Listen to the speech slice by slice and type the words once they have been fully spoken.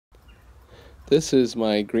This is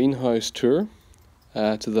my greenhouse tour.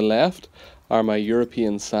 To the left are my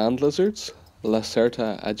European sand lizards,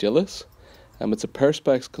 Lacerta agilis. It's a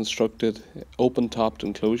perspex constructed open-topped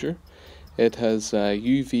enclosure. It has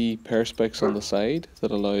UV perspex on the side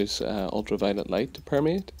that allows ultraviolet light to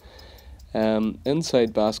permeate.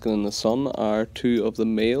 Inside basking in the sun are two of the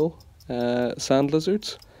male sand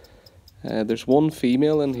lizards. There's one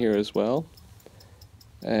female in here as well.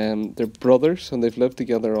 They're brothers and they've lived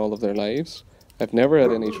together all of their lives. I've never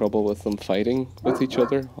had any trouble with them fighting with each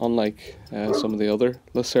other, unlike some of the other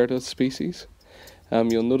Lacerta species.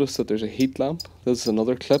 You'll notice that there's a heat lamp. This is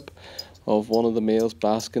another clip of one of the males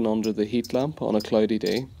basking under the heat lamp on a cloudy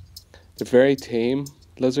day. They're very tame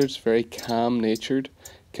lizards, very calm-natured,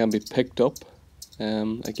 can be picked up.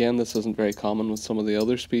 Again, this isn't very common with some of the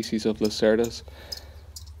other species of Lacertas.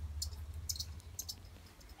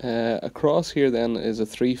 Across here then is a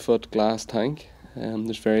 3-foot glass tank.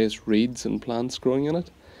 There's various reeds and plants growing in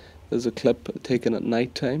it. There's a clip taken at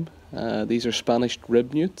night time. These are Spanish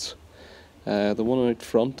rib newts. The one out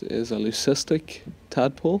front is a leucistic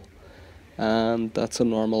tadpole, and that's a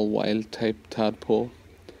normal wild type tadpole.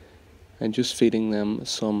 I'm just feeding them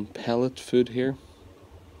some pellet food here.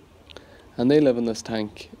 And they live in this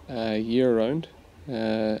tank year round.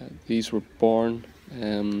 These were born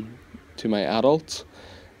to my adults,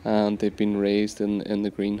 and they've been raised in the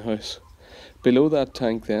greenhouse. Below that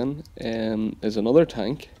tank then is another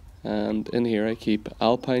tank, and in here I keep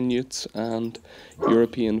alpine newts and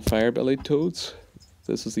European fire-bellied toads.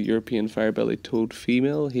 This is the European fire-bellied toad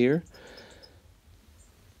female here.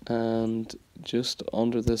 And just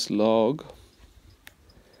under this log,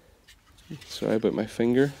 sorry about my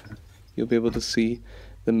finger, you'll be able to see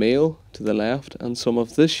the male to the left and some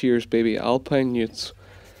of this year's baby alpine newts.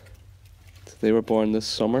 They were born this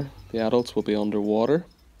summer. The adults will be underwater.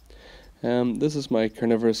 This is my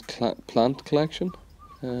carnivorous plant collection.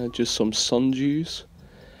 Just some sundews.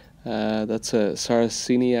 That's a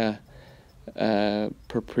Sarracenia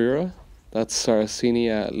purpura. That's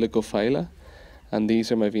Sarracenia leucophylla. And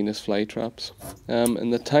these are my Venus flytraps.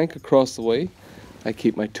 In the tank across the way, I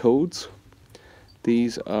keep my toads.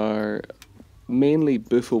 These are mainly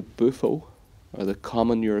bufo, or the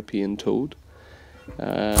common European toad.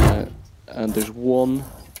 And there's one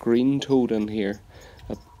green toad in here,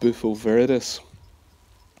 a bufo viridis.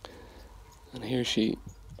 And here she,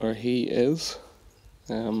 or he is.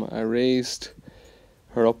 I raised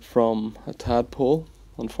her up from a tadpole.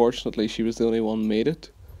 Unfortunately, she was the only one made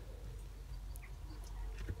it.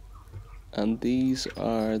 And these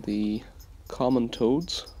are the common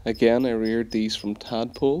toads. Again, I reared these from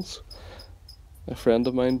tadpoles. A friend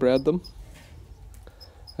of mine bred them.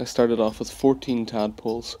 I started off with 14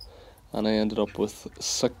 tadpoles, and I ended up with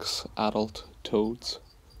 6 adult toads.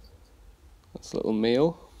 That's a little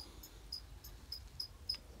male.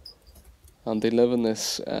 And they live in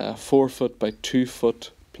this 4-foot by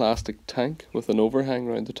 2-foot plastic tank with an overhang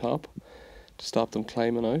around the top to stop them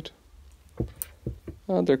climbing out.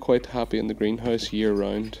 And they're quite happy in the greenhouse year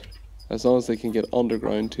round, as long as they can get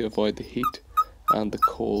underground to avoid the heat and the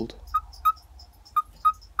cold.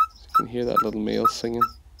 So you can hear that little male singing.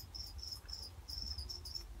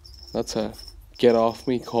 That's a get off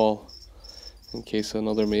me call, in case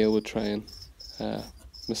another male would try and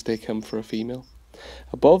mistake him for a female.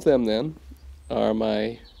 Above them then are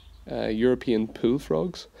my European pool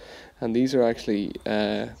frogs, and these are actually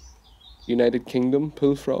United Kingdom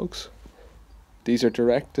pool frogs. These are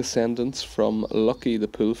direct descendants from Lucky the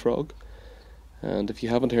pool frog, and if you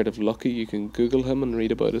haven't heard of Lucky, you can Google him and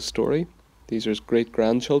read about his story. These are his great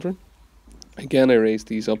grandchildren. Again, I raised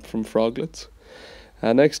these up from froglets.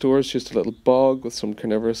 Next door is just a little bog with some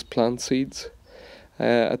carnivorous plant seeds.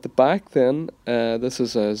 At the back then, this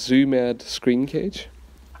is a zoo-made screen cage,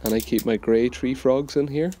 and I keep my grey tree frogs in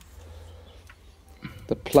here.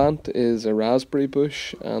 The plant is a raspberry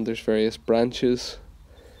bush, and there's various branches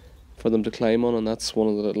for them to climb on, and that's one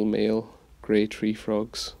of the little male grey tree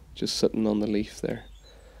frogs just sitting on the leaf there.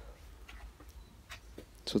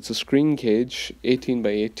 So it's a screen cage, 18 by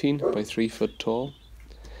 18 by 3 foot tall.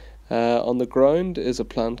 On the ground is a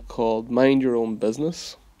plant called Mind Your Own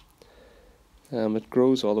Business. It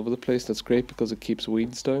grows all over the place. That's great because it keeps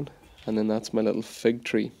weeds down. And then that's my little fig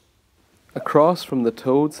tree. Across from the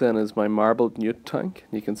toads then is my marbled newt tank.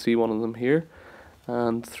 You can see one of them here,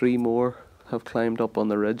 and 3 more have climbed up on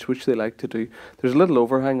the ridge, which they like to do. There's a little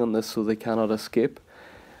overhang on this so they cannot escape.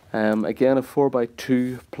 Again, a 4 by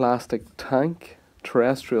 2 plastic tank,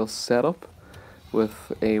 terrestrial setup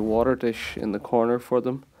with a water dish in the corner for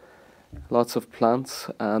them. Lots of plants,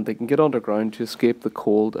 and they can get underground to escape the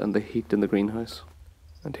cold and the heat in the greenhouse.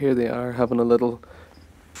 And here they are having a little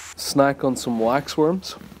snack on some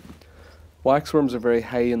waxworms. Waxworms are very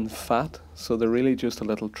high in fat, so they're really just a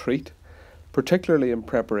little treat, particularly in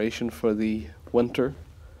preparation for the winter,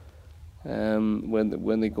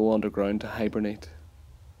 when they go underground to hibernate,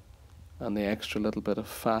 and the extra little bit of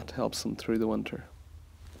fat helps them through the winter.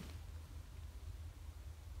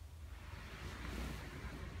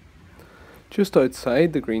 Just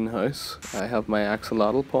outside the greenhouse I have my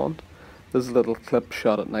axolotl pond. This is a little clip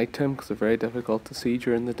shot at night time because they're very difficult to see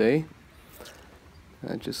during the day.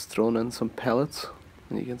 I just thrown in some pellets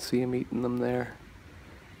and you can see him eating them there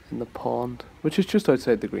in the pond, which is just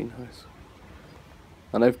outside the greenhouse.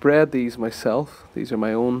 And I've bred these myself. These are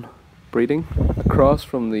my own breeding. Across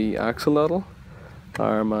from the axolotl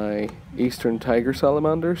are my eastern tiger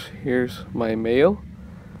salamanders. Here's my male,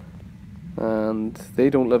 and they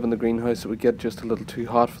don't live in the greenhouse. It would get just a little too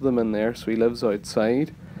hot for them in there, so he lives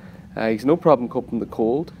outside. He's no problem coping the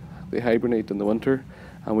cold. They hibernate in the winter,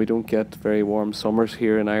 and we don't get very warm summers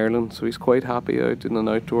here in Ireland, so he's quite happy out in an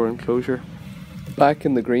outdoor enclosure. Back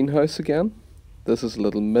in the greenhouse again, this is a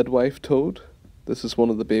little midwife toad. This is one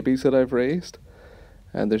of the babies that I've raised,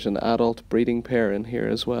 and there's an adult breeding pair in here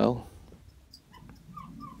as well.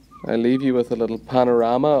 I leave you with a little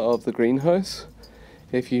panorama of the greenhouse.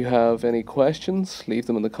 If you have any questions, leave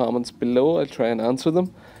them in the comments below. I'll try and answer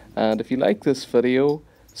them. And if you like this video,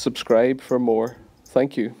 subscribe for more.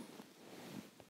 Thank you.